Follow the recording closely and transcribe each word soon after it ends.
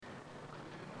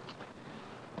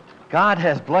God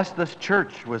has blessed this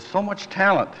church with so much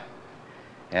talent,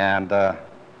 and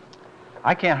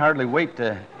I can't hardly wait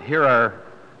to hear our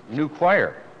new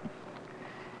choir.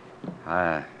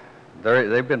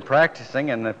 They've been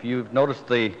practicing, and if you've noticed,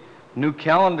 the new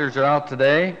calendars are out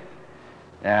today,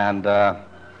 and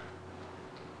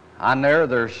on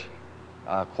there's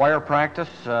choir practice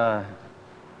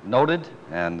noted,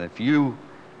 and if you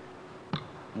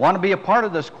want to be a part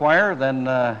of this choir,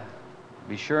 then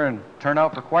be sure and turn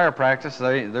out for choir practice.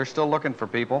 They're still looking for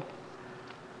people.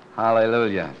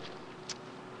 Hallelujah.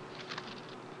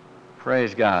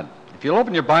 Praise God. If you'll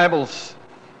open your Bibles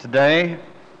today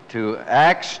to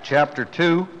Acts chapter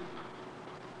 2.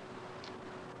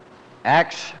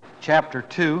 Acts chapter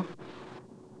 2.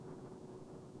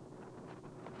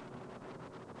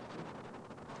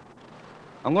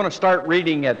 I'm going to start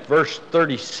reading at verse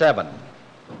 37.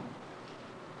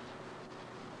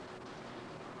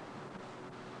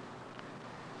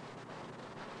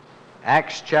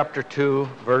 Acts chapter 2,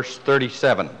 verse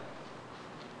 37.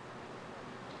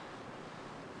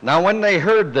 Now when they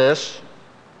heard this,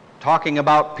 talking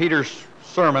about Peter's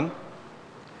sermon,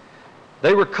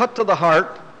 they were cut to the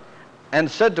heart and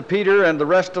said to Peter and the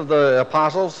rest of the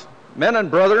apostles, "Men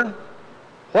and brethren,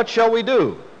 what shall we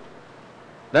do?"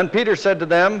 Then Peter said to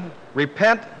them,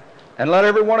 "Repent, and let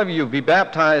every one of you be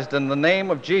baptized in the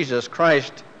name of Jesus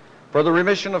Christ for the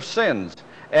remission of sins,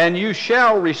 and you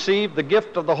shall receive the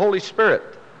gift of the Holy Spirit.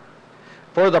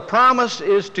 For the promise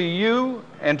is to you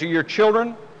and to your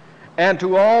children, and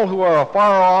to all who are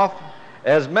afar off,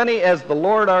 as many as the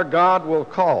Lord our God will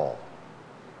call."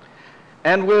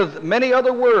 And with many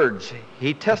other words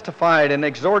he testified and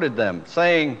exhorted them,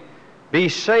 saying, "Be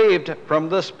saved from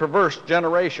this perverse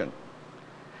generation."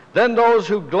 Then those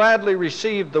who gladly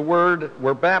received the word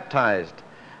were baptized,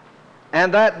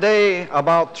 and that day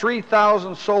about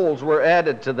 3,000 souls were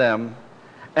added to them,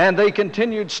 and they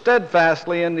continued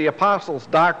steadfastly in the apostles'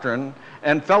 doctrine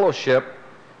and fellowship,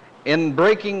 in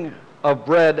breaking of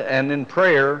bread and in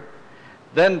prayer.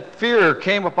 Then fear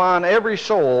came upon every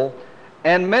soul,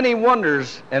 and many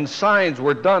wonders and signs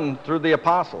were done through the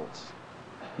apostles.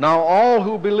 Now all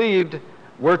who believed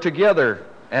were together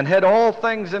and had all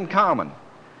things in common,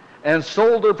 and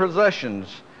sold their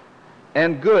possessions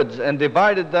and goods, and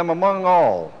divided them among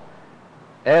all,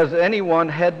 as anyone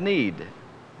had need.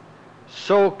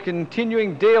 So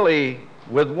continuing daily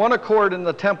with one accord in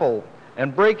the temple,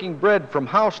 and breaking bread from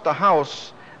house to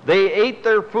house, they ate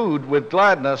their food with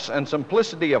gladness and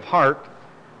simplicity of heart,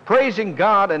 praising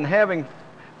God and having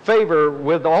favor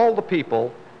with all the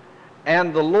people.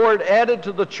 And the Lord added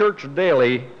to the church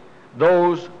daily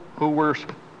those who were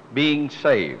being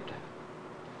saved.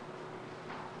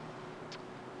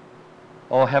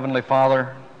 Oh, Heavenly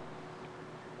Father,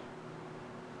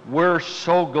 we're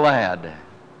so glad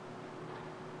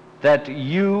that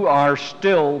you are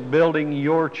still building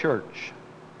your church.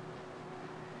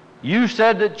 You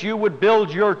said that you would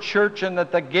build your church and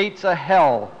that the gates of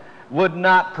hell would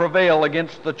not prevail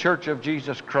against the church of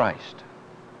Jesus Christ.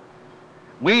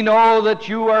 We know that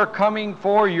you are coming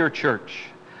for your church,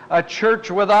 a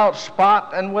church without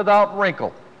spot and without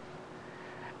wrinkle.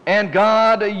 And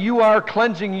God, you are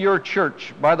cleansing your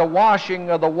church by the washing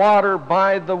of the water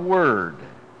by the Word.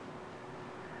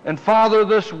 And Father,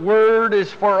 this Word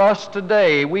is for us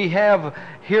today. We have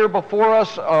here before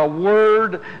us a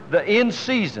Word in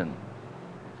season.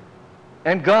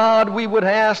 And God, we would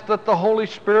ask that the Holy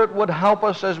Spirit would help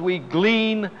us as we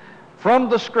glean from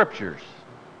the Scriptures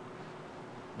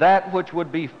that which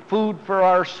would be food for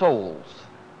our souls.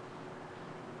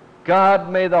 God,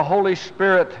 may the Holy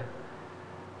Spirit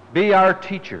be our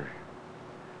teacher.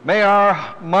 May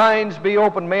our minds be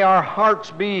open. May our hearts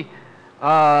be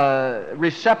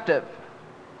receptive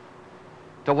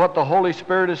to what the Holy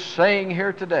Spirit is saying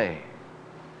here today.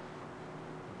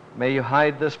 May you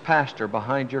hide this pastor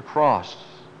behind your cross,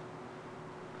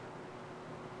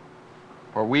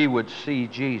 for we would see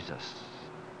Jesus.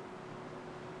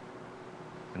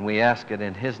 And we ask it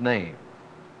in his name.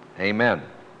 Amen.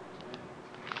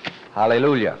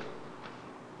 Hallelujah.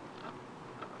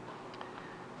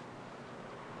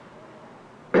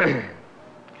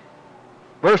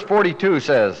 Verse 42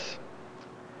 says,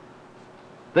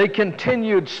 "They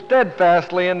continued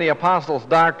steadfastly in the apostles'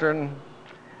 doctrine,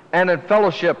 and in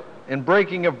fellowship, in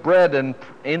breaking of bread, and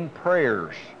in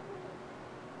prayers.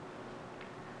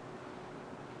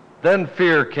 Then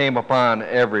fear came upon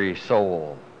every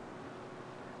soul,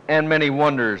 and many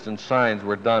wonders and signs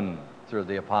were done through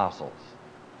the apostles."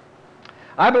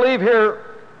 I believe here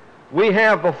we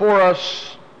have before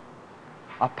us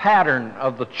a pattern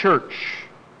of the church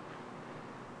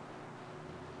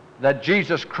that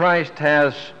Jesus Christ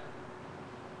has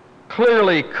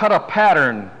clearly cut a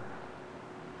pattern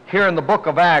here in the book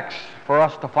of Acts for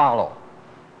us to follow.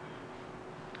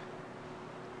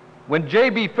 When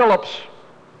J.B. Phillips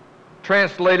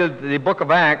translated the book of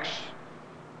Acts,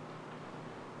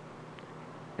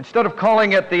 instead of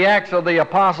calling it the Acts of the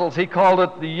Apostles, he called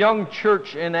it the Young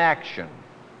Church in Action.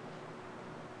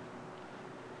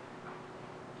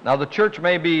 Now, the church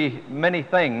may be many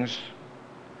things,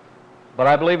 but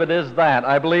I believe it is that.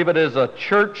 I believe it is a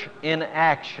church in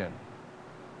action.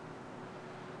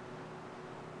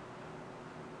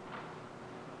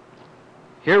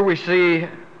 Here we see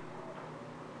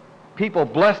people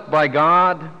blessed by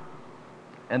God,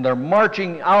 and they're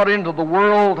marching out into the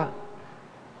world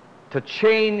to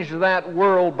change that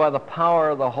world by the power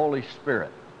of the Holy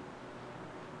Spirit.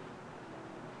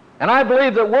 And I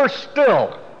believe that we're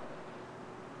still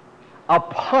a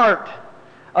part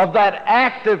of that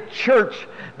active church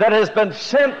that has been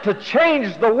sent to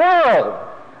change the world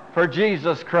for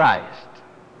Jesus Christ.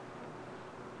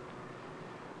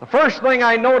 The first thing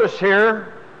I notice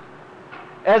here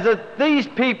is that these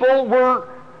people were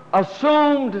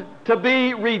assumed to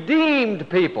be redeemed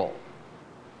people.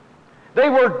 They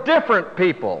were different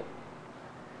people.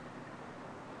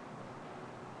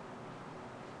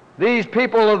 These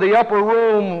people of the upper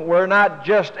room were not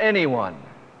just anyone.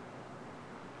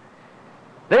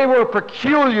 They were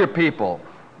peculiar people.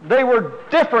 They were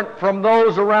different from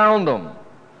those around them.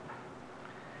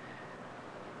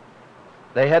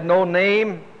 They had no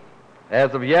name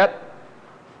as of yet.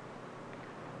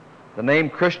 The name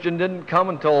Christian didn't come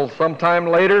until sometime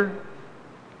later.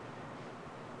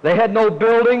 They had no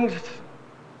buildings.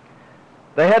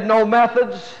 They had no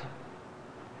methods.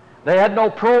 They had no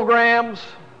programs.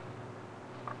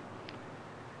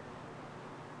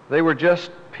 They were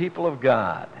just people of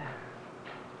God.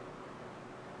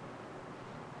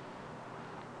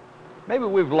 Maybe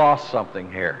we've lost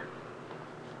something here.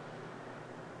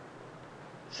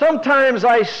 Sometimes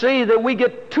I see that we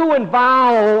get too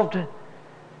involved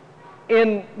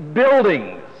in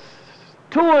buildings,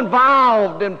 too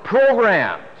involved in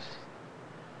programs,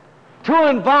 too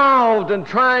involved in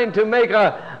trying to make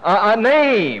a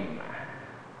name.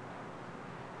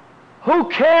 Who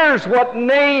cares what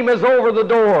name is over the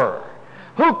door?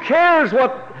 Who cares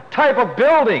what type of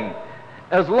building,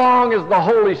 as long as the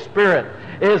Holy Spirit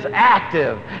is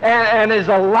active and is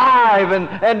alive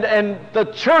and the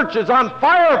church is on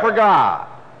fire for God.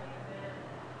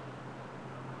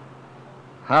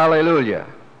 Hallelujah.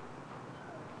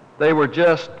 They were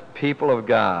just people of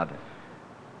God.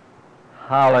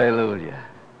 Hallelujah.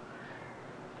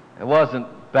 It wasn't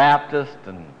Baptist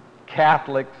and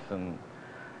Catholics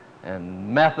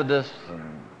and Methodists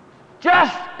and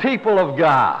just people of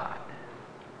God.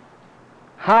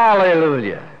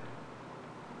 Hallelujah.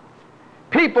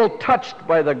 People touched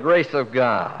by the grace of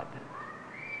God.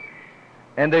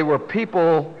 And they were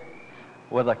people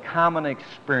with a common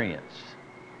experience.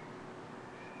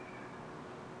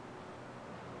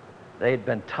 They had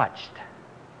been touched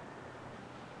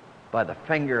by the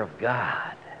finger of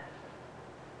God.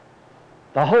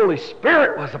 The Holy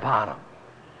Spirit was upon them.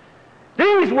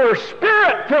 These were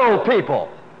Spirit-filled people.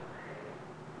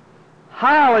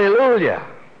 Hallelujah.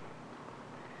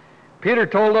 Peter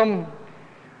told them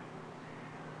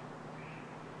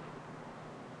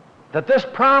that this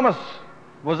promise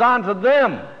was unto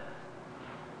them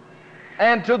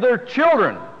and to their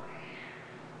children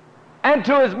and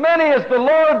to as many as the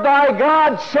Lord thy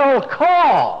God shall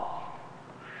call.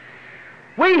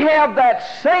 We have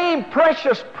that same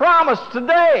precious promise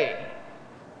today.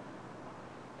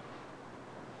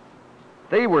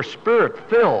 They were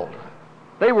Spirit-filled.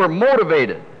 They were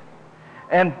motivated.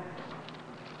 And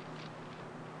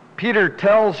Peter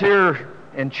tells here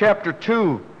in chapter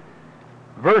 2,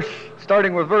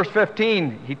 starting with verse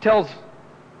 15, he tells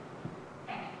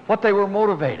what they were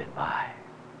motivated by.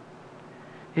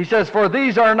 He says, "For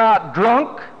these are not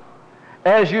drunk,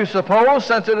 as you suppose,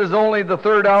 since it is only the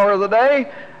third hour of the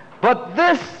day, but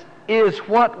this is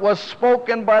what was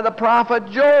spoken by the prophet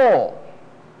Joel.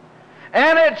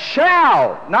 And it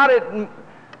shall," not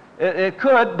it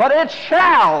could, but it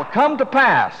shall come to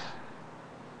pass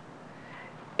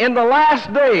in the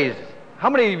last days. How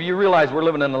many of you realize we're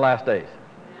living in the last days?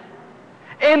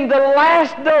 In the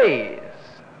last days,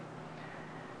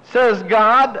 says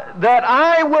God, that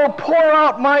I will pour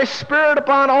out my Spirit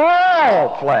upon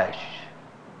all flesh.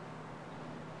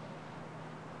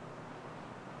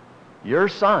 Your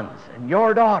sons and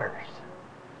your daughters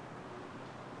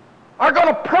are going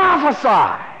to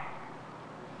prophesy.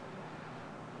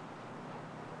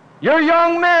 Your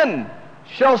young men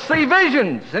shall see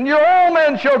visions, and your old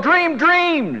men shall dream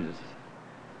dreams.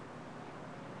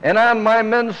 And on my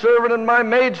menservant and my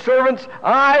maidservants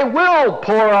I will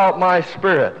pour out my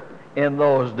Spirit in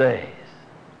those days.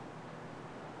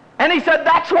 And he said,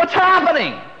 that's what's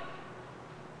happening.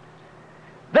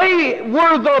 They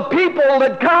were the people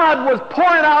that God was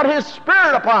pouring out His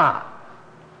Spirit upon.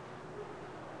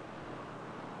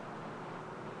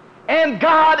 And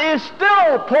God is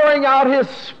still pouring out His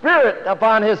Spirit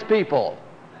upon His people.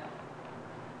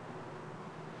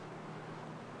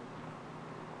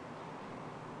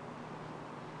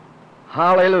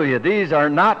 Hallelujah. These are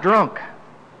not drunk.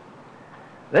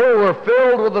 They were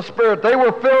filled with the Spirit. They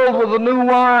were filled with the new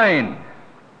wine.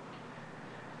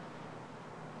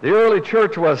 The early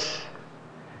church was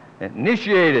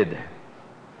initiated,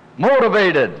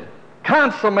 motivated,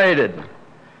 consummated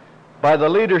by the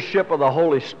leadership of the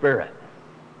Holy Spirit.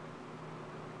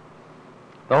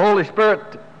 The Holy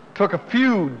Spirit took a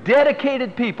few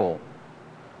dedicated people,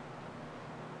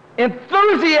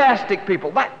 enthusiastic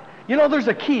people. There's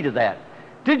a key to that.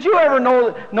 Did you ever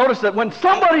notice that when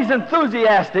somebody's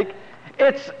enthusiastic,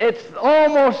 it's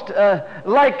almost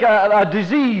like a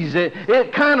disease.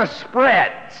 It kind of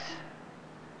spreads.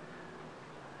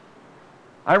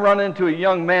 I run into a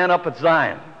young man up at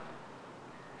Zion.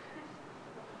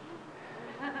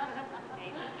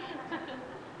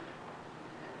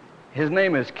 His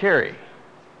name is Kerry,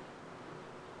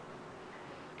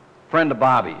 friend of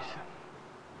Bobby's.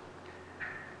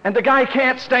 And the guy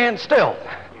can't stand still.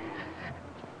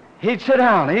 He'd sit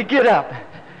down, he'd get up.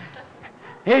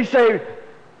 He'd say,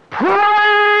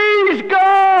 praise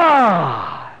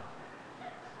God!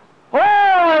 Oh,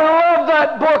 I love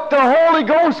that book, the Holy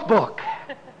Ghost book.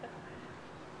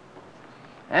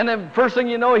 And then first thing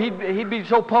you know, he'd be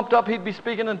so pumped up, he'd be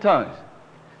speaking in tongues.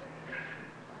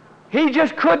 He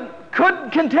just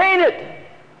couldn't contain it.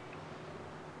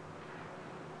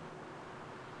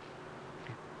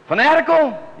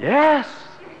 Fanatical? Yes.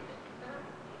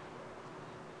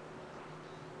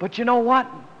 But you know what?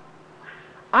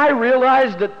 I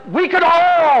realized that we could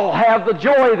all have the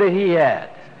joy that he had.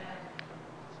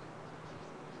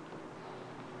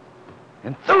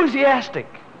 Enthusiastic.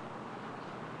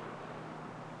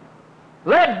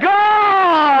 Let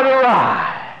God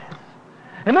arise.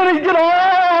 And then he'd get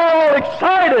all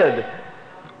excited.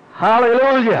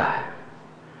 Hallelujah.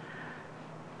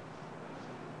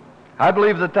 I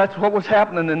believe that that's what was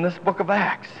happening in this book of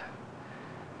Acts.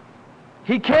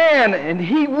 He can and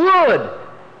he would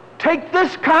take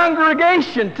this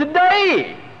congregation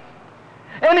today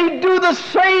and he'd do the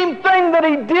same thing that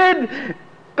he did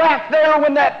back there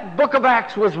when that book of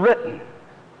Acts was written.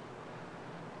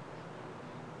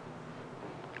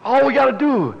 All we got to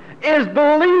do is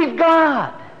believe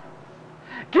God.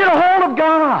 Get a hold of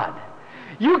God.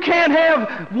 You can't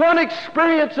have one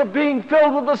experience of being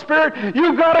filled with the Spirit.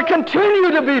 You've got to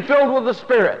continue to be filled with the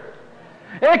Spirit.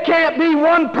 It can't be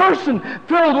one person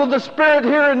filled with the Spirit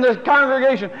here in this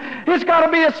congregation. It's got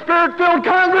to be a Spirit-filled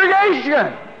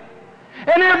congregation.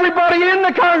 And everybody in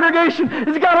the congregation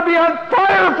has got to be on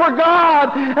fire for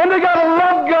God. And they got to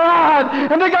love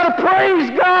God. And they got to praise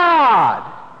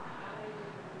God.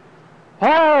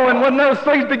 Oh, and when those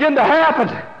things begin to happen,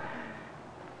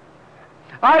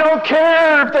 I don't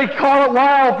care if they call it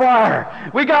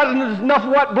wildfire. We got enough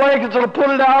wet blankets that'll put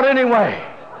it out anyway.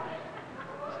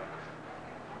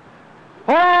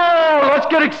 Oh, let's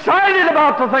get excited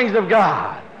about the things of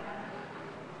God.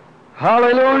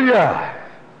 Hallelujah.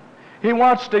 He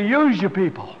wants to use you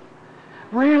people.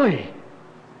 Really.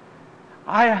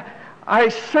 I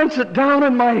sense it down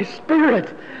in my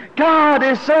spirit. God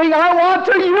is saying, I want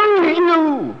to use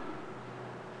you.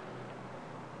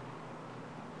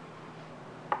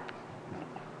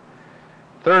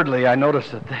 Thirdly, I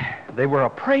noticed that they were a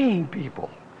praying people.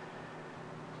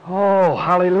 Oh,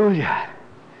 hallelujah.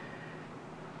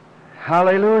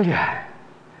 Hallelujah.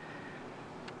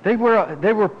 They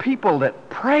were people that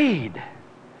prayed.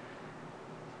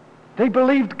 They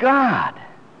believed God.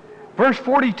 Verse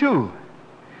 42,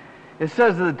 it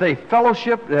says that they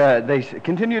fellowship, they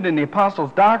continued in the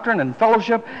apostles' doctrine and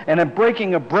fellowship and in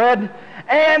breaking of bread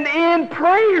and in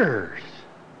prayers.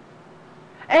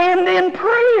 And in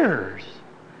prayers.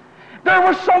 There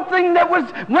was something that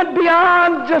went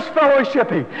beyond just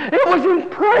fellowshipping. It was in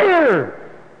prayer.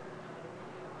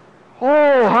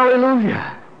 Oh,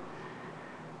 hallelujah.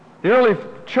 The early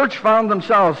church found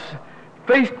themselves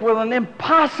faced with an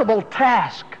impossible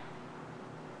task.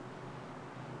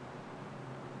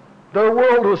 Their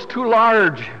world was too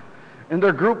large and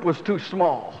their group was too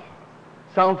small.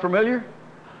 Sound familiar?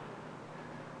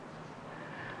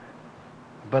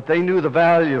 But they knew the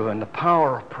value and the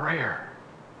power of prayer.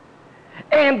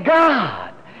 And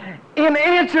God, in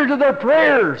answer to their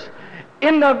prayers,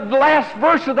 in the last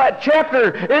verse of that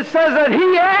chapter, it says that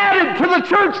He added to the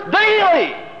church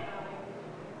daily.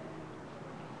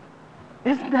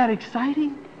 Isn't that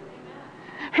exciting?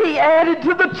 He added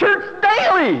to the church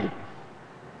daily.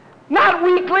 Not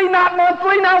weekly, not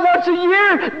monthly, not once a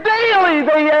year. Daily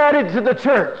they added to the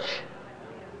church.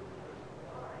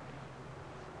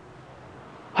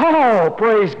 Oh,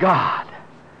 praise God.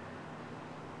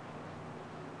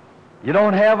 You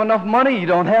don't have enough money, you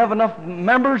don't have enough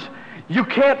members, you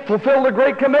can't fulfill the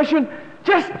Great Commission.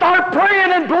 Just start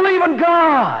praying and believing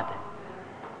God.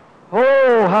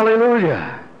 Oh,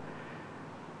 hallelujah.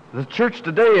 The church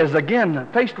today is again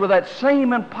faced with that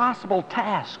same impossible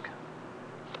task.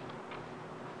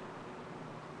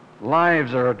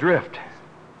 Lives are adrift.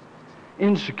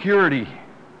 Insecurity.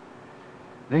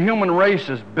 The human race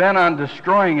is bent on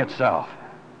destroying itself.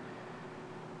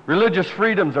 Religious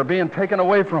freedoms are being taken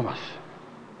away from us.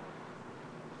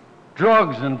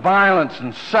 Drugs and violence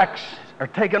and sex are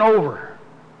taken over.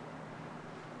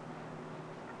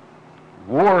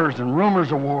 Wars and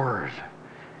rumors of wars.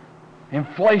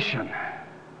 Inflation.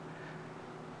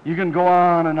 You can go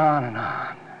on and on and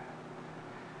on.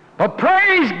 But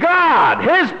praise God,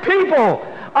 His people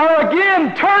are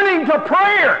again turning to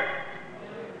prayer.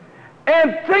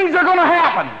 And things are going to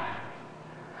happen.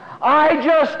 I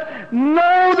just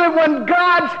know that when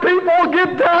God's people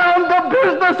get down to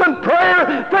business and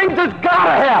prayer, things has got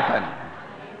to happen.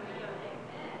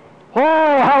 Oh,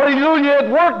 hallelujah. It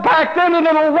worked back then and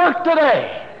it'll work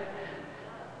today.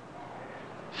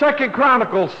 2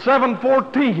 Chronicles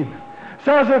 7:14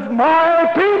 says, if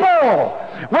my people,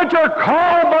 which are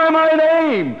called by my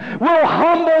name, will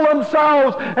humble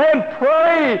themselves and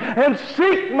pray and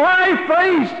seek my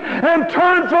face and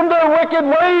turn from their wicked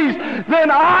ways, then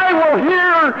I will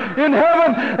hear in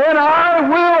heaven and I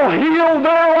will heal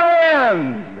their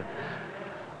land.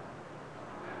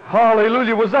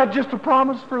 Hallelujah. Was that just a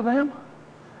promise for them?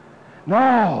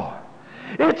 No.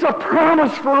 It's a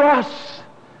promise for us.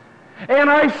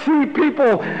 And I see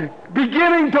people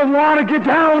beginning to want to get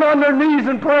down on their knees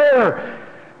in prayer.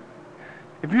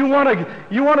 If you want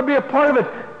to be a part of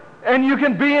it, and you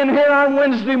can be in here on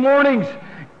Wednesday mornings,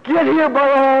 get here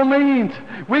by all means.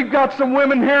 We've got some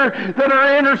women here that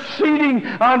are interceding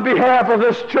on behalf of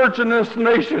this church and this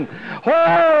nation.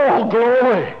 Oh,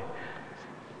 glory.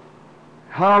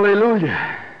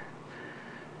 Hallelujah.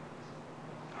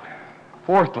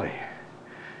 Fourthly,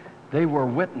 they were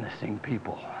witnessing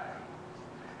people.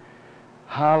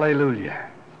 Hallelujah.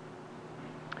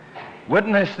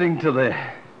 Witnessing to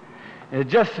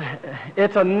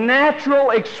it's a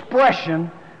natural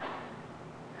expression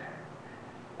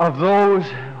of those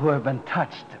who have been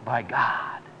touched by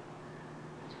God.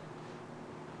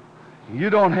 You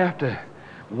don't have to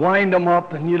wind them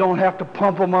up and you don't have to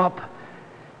pump them up.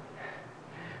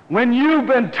 When you've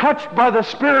been touched by the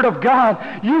Spirit of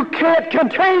God, you can't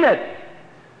contain it.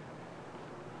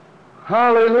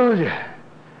 Hallelujah.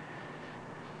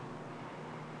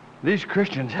 These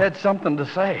Christians had something to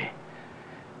say.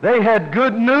 They had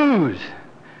good news,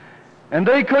 and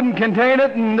they couldn't contain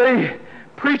it, and they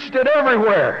preached it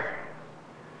everywhere.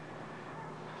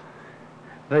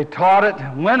 They taught it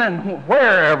when and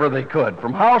wherever they could,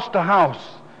 from house to house.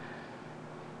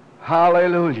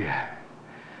 Hallelujah.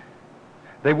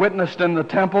 They witnessed in the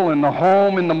temple, in the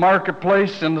home, in the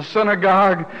marketplace, in the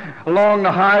synagogue, along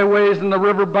the highways and the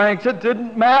riverbanks. It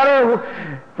didn't matter.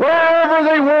 Wherever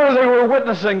they were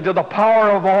witnessing to the power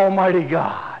of Almighty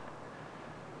God.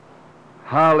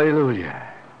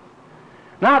 Hallelujah.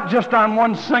 Not just on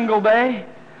one single day.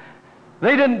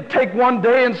 They didn't take one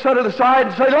day and set it aside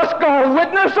and say, let's go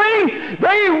witnessing.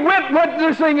 They went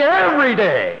witnessing every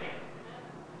day.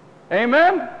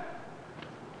 Amen?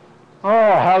 Oh,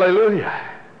 hallelujah.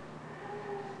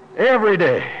 Every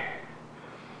day.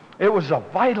 It was a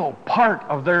vital part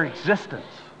of their existence.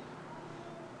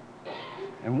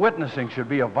 And witnessing should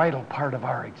be a vital part of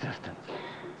our existence.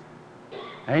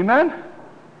 Amen?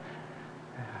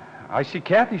 I see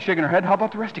Kathy shaking her head. How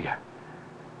about the rest of you?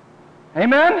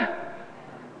 Amen?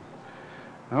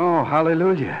 Oh,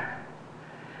 hallelujah.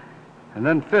 And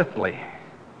then fifthly,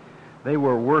 they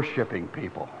were worshiping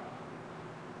people.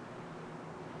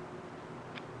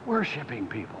 Worshiping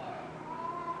people.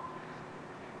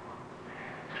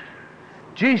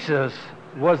 Jesus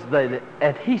was the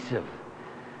adhesive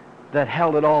that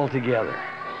held it all together.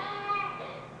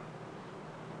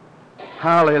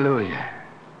 Hallelujah.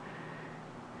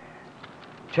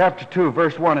 Chapter 2,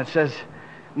 verse 1, it says,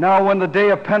 now when the day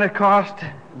of Pentecost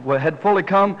had fully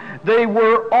come, they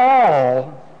were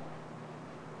all,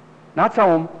 not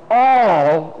some,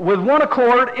 all with one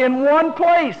accord in one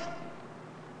place.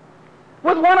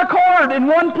 With one accord in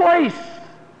one place.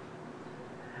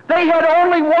 They had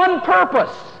only one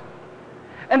purpose,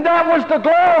 and that was to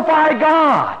glorify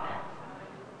God.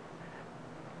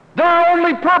 Their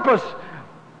only purpose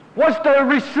was to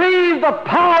receive the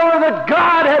power that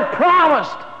God had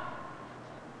promised,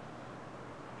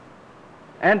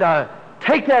 and to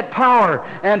take that power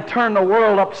and turn the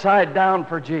world upside down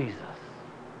for Jesus.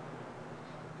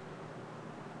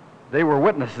 They were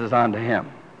witnesses unto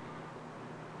Him.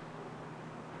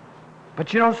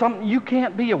 But you know something? You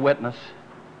can't be a witness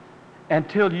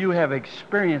until you have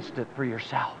experienced it for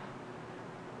yourself.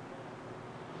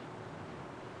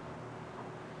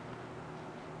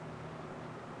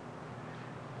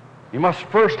 You must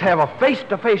first have a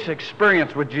face-to-face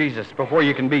experience with Jesus before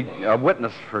you can be a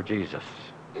witness for Jesus.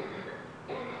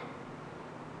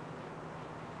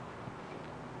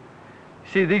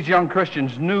 See, these young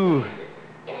Christians knew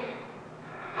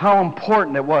how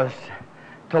important it was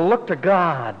to look to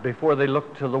God before they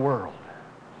looked to the world.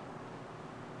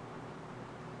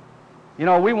 You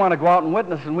know, we want to go out and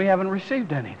witness and we haven't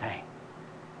received anything.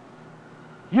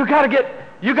 You got to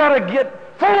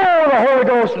get full of the Holy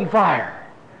Ghost and fire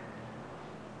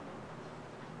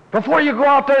before you go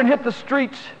out there and hit the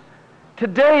streets.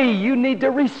 Today, you need to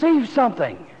receive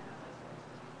something.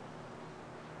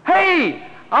 Hey,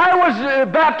 I was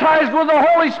baptized with the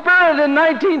Holy Spirit in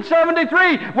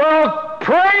 1973. Well,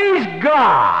 praise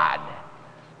God.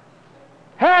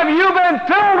 Have you been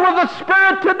filled with the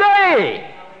Spirit today?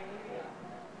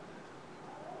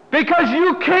 Because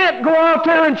you can't go out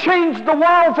there and change the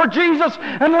world for Jesus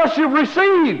unless you've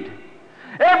received.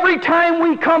 Every time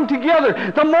we come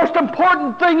together, the most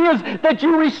important thing is that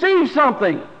you receive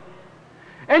something.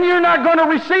 And you're not going to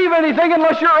receive anything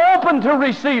unless you're open to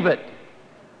receive it.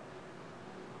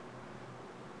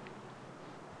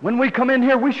 When we come in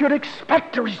here, we should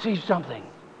expect to receive something.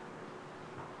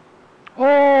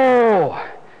 Oh,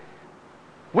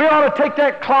 we ought to take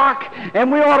that clock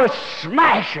and we ought to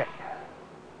smash it.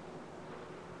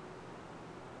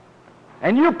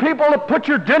 And you people that put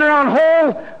your dinner on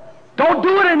hold, don't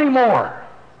do it anymore.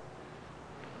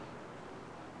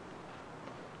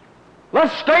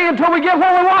 Let's stay until we get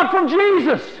what we want from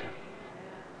Jesus.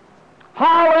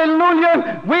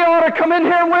 Hallelujah. We ought to come in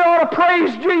here and we ought to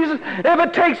praise Jesus. If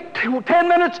it takes 10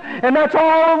 minutes and that's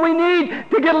all we need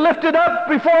to get lifted up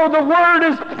before the Word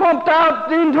is pumped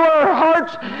out into our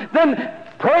hearts, then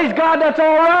praise God, that's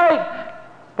all right.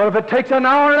 But if it takes an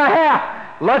hour and a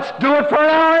half, let's do it for an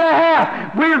hour and a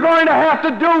half. We're going to have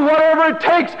to do whatever it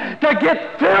takes to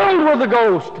get filled with the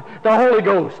Ghost, the Holy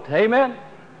Ghost. Amen?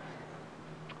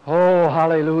 Oh,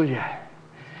 hallelujah.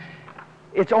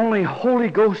 It's only Holy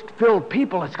Ghost-filled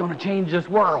people that's going to change this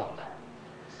world.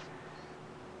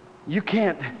 You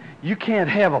can't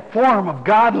have a form of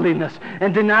godliness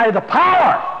and deny the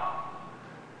power.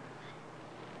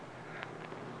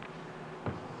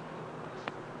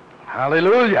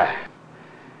 Hallelujah.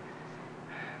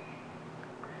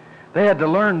 They had to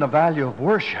learn the value of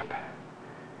worship.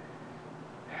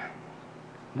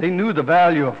 They knew the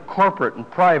value of corporate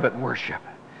and private worship.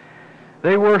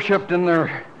 They worshiped in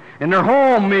their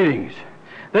home meetings.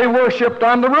 They worshiped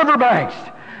on the riverbanks.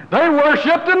 They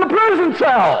worshiped in the prison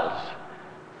cells.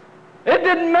 It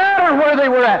didn't matter where they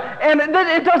were at. And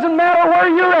it doesn't matter where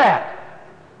you're at.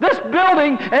 This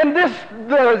building and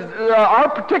our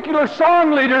particular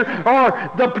song leader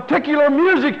or the particular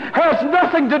music has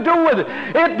nothing to do with it.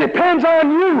 It depends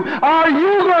on you. Are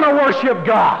you going to worship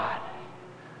God?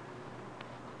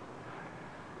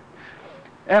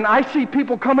 And I see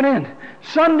people coming in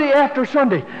Sunday after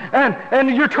Sunday,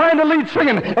 and you're trying to lead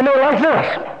singing, and they're like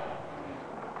this.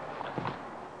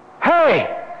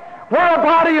 Hey, we're a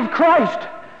body of Christ,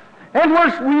 and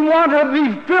we want to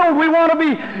be filled, we want to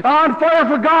be on fire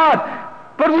for God,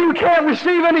 but we can't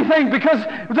receive anything because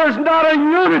there's not a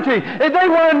unity. They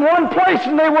were in one place,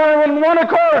 and they were in one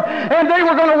accord, and they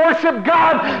were going to worship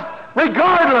God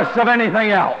regardless of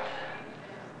anything else.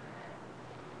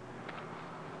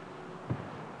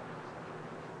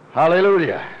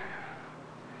 Hallelujah.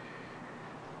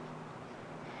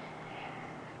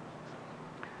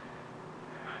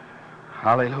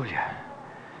 Hallelujah.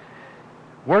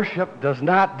 Worship does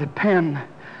not depend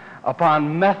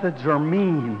upon methods or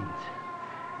means.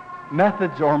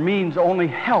 Methods or means only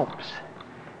helps.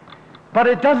 But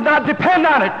it does not depend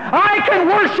on it. I can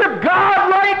worship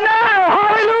God right now.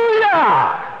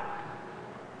 Hallelujah.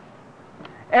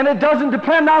 And it doesn't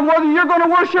depend on whether you're going to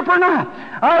worship or not.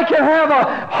 I can have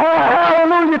a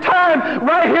hallelujah time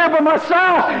right here by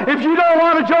myself. If you don't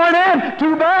want to join in,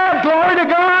 too bad. Glory to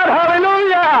God.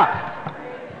 Hallelujah.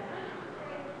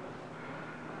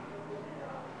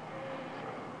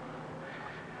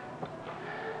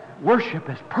 Worship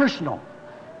is personal.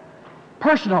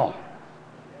 personal.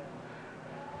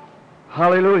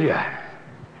 Hallelujah.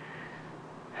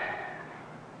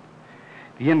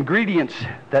 The ingredients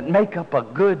that make up a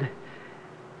good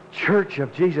church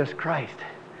of Jesus Christ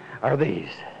are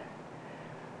these.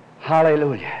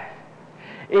 Hallelujah.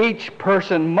 Each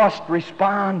person must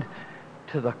respond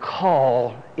to the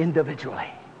call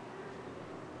individually.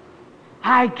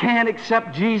 I can't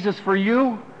accept Jesus for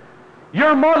you.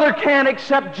 Your mother can't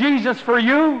accept Jesus for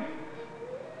you.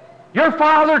 Your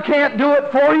father can't do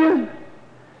it for you.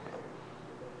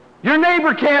 Your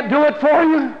neighbor can't do it for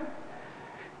you.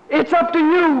 It's up to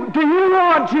you. Do you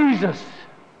want Jesus?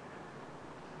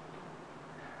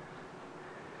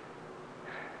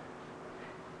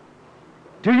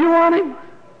 Do you want Him?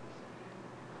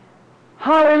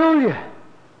 Hallelujah.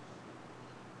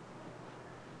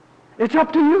 It's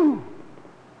up to you.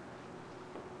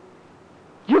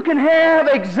 You can have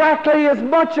exactly as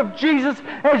much of Jesus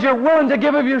as you're willing to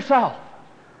give of yourself.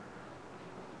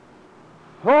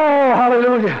 Oh,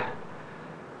 hallelujah.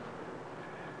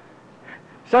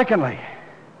 Secondly,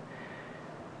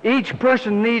 each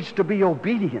person needs to be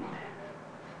obedient.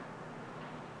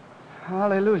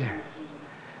 Hallelujah.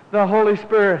 The Holy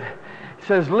Spirit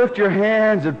says, lift your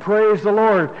hands and praise the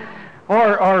Lord.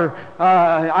 Or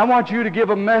I want you to give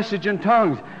a message in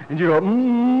tongues. And you go,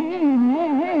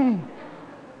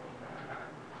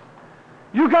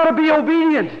 You got to be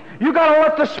obedient. You got to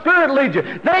let the Spirit lead you.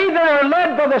 They that are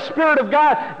led by the Spirit of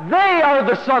God, they are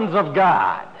the sons of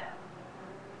God.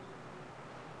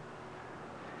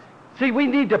 See, we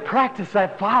need to practice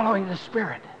that following the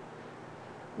Spirit,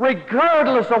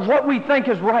 regardless of what we think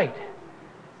is right.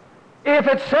 If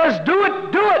it says do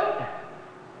it, do it.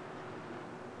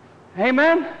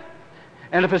 Amen?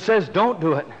 And if it says don't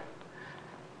do it,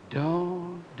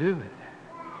 don't do it.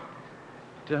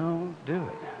 Don't do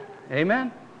it.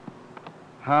 Amen?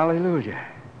 Hallelujah.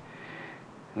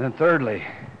 And then thirdly,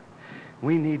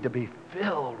 we need to be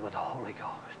filled with the Holy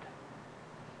Ghost.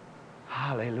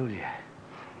 Hallelujah.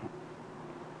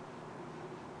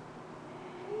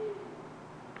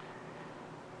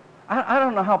 I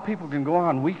don't know how people can go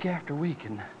on week after week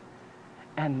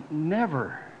and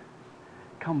never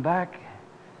come back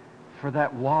for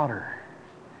that water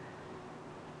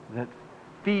that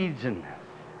feeds and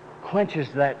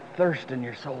quenches that thirst in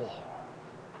your soul.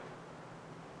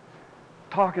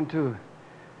 Talking to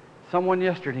someone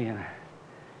yesterday,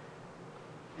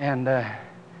 and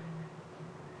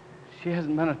she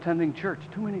hasn't been attending church.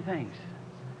 Too many things.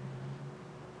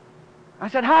 I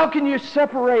said, how can you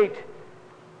separate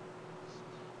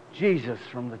Jesus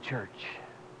from the church?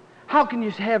 How can you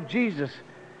have Jesus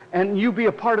and you be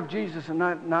a part of Jesus and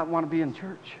not want to be in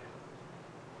church?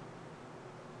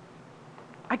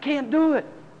 I can't do it.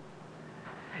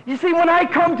 You see, when I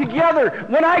come together,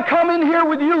 when I come in here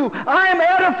with you, I am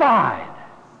edified.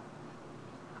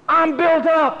 I'm built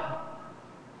up.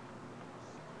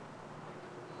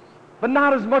 But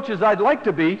not as much as I'd like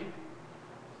to be.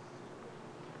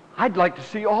 I'd like to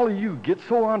see all of you get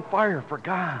so on fire for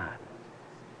God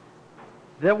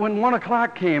that when 1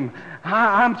 o'clock came,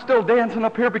 I'm still dancing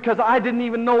up here because I didn't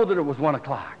even know that it was 1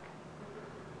 o'clock.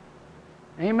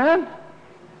 Amen?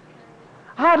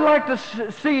 I'd like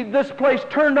to see this place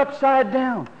turned upside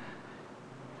down.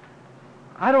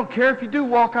 I don't care if you do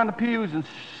walk on the pews and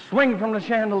swing from the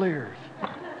chandeliers.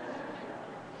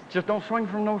 Just don't swing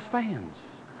from those fans.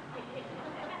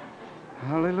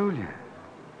 Hallelujah.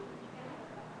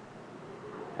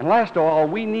 And last of all,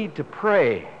 we need to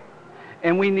pray,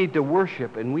 and we need to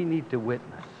worship, and we need to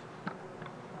witness.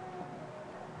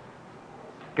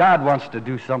 God wants to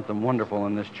do something wonderful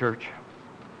in this church.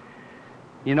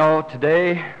 You know,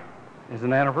 today is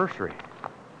an anniversary.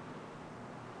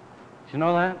 Did you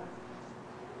know that?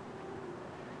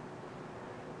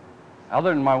 Other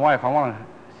than my wife, I want to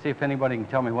see if anybody can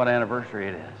tell me what anniversary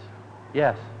it is.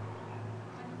 Yes.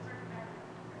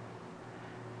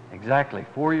 Exactly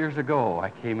 4 years ago,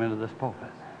 I came into this pulpit.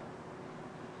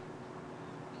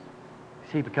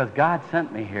 See, because God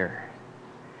sent me here,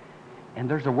 and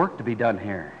there's a work to be done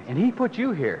here, and He put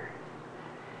you here,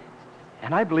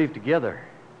 and I believe together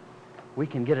we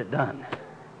can get it done.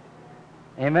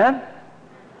 Amen?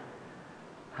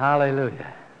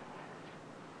 Hallelujah.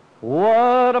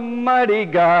 What a mighty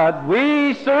God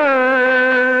we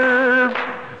serve.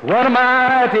 What a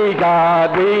mighty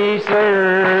God we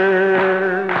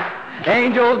serve.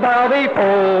 Angels bow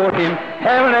before Him,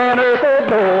 heaven and earth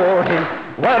adore Him.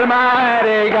 What a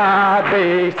mighty God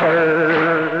we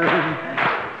serve.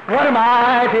 What a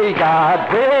mighty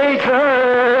God we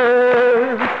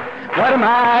serve. What a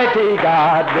mighty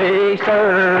God we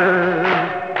serve.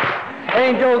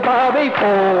 Angels bow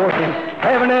before Him,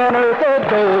 heaven and earth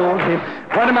adore Him.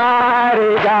 What a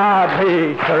mighty God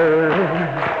we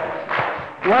serve.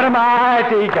 What a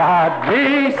mighty God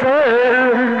we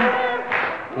serve.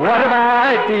 What a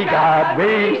mighty God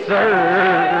we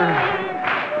serve.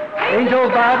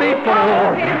 Angels bow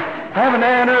before him, heaven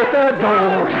and earth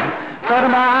adore him. What a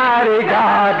mighty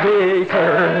God we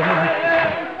serve.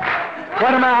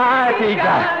 What a mighty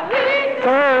God we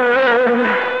serve.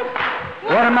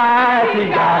 What a mighty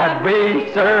God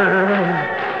we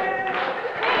serve.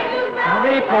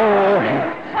 Before him,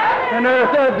 and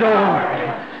earth adore him.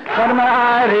 What a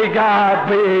mighty God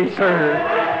we serve.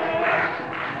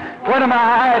 What a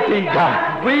mighty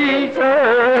God we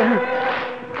serve.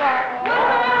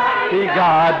 The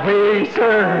God we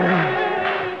serve.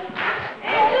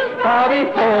 Bow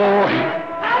before him,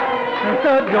 earth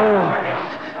adore him.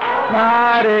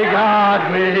 Mighty God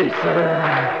we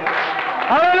serve.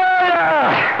 Hallelujah!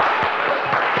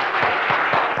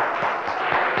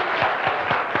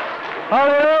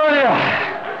 Hallelujah!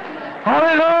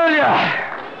 Hallelujah!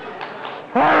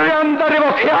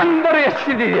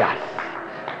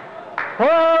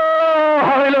 Oh,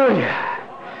 hallelujah!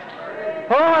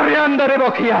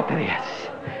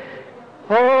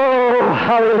 Oh,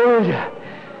 hallelujah!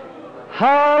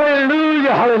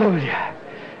 Hallelujah! Hallelujah!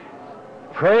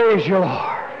 Praise you,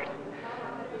 Lord!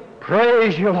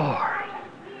 Praise you, Lord!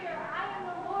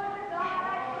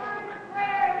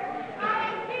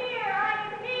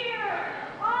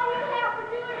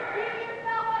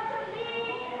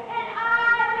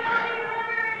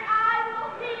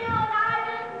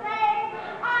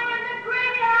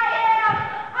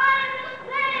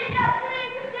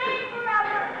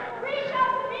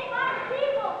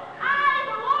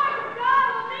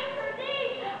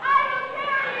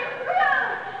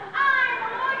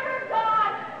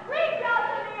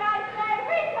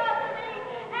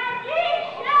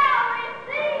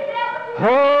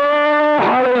 Oh,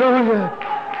 hallelujah!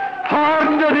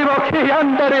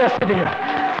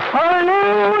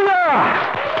 Hallelujah!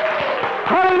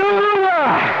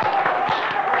 Hallelujah!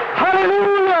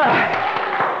 Hallelujah!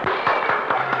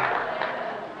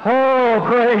 Oh,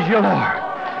 praise you, Lord!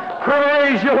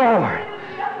 Praise you, Lord!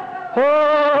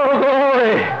 Oh,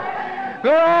 glory!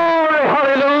 Glory!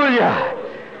 Hallelujah!